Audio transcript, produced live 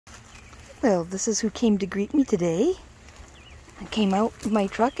Well, this is who came to greet me today. I came out of my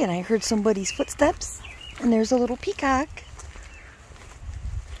truck and I heard somebody's footsteps, and there's a little peacock.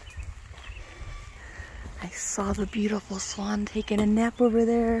 I saw the beautiful swan taking a nap over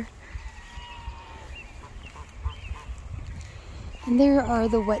there. And there are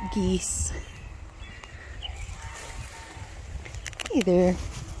the wet geese. Hey there.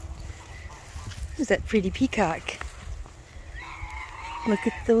 Who's that pretty peacock? Look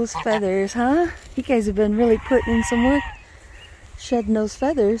at those feathers, huh? You guys have been really putting in some work shedding those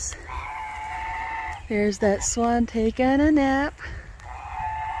feathers. There's that swan taking a nap.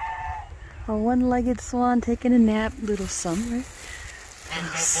 A one-legged swan taking a nap. Little Summer.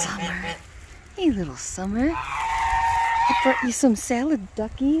 Little Summer. Hey, little Summer. I brought you some salad,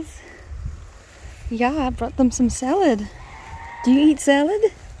 duckies. Yeah, I brought them some salad. Do you eat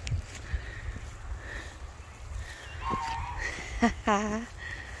salad?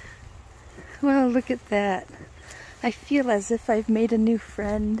 Well, look at that. I feel as if I've made a new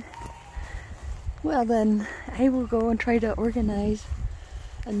friend. Well then, I will go and try to organize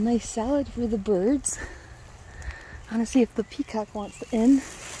a nice salad for the birds. I want to see if the peacock wants in.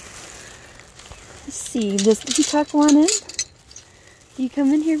 Let's see, does the peacock want in? Do you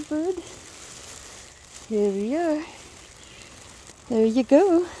come in here, bird? Here we are. There you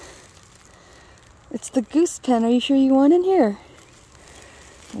go. It's the goose pen. Are you sure you want in here?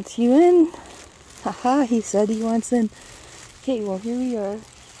 Wants you in? Haha, he said he wants in. Okay, well here we are.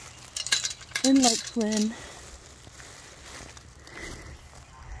 Flynn like Flynn.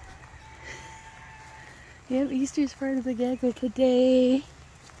 Yep, Easter's part of the gaggle today.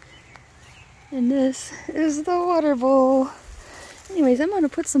 And this is the water bowl. Anyways, I'm going to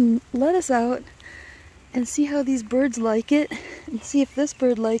put some lettuce out and see how these birds like it. And see if this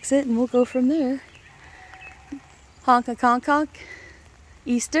bird likes it, and we'll go from there. Honk a conk honk.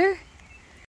 Easter.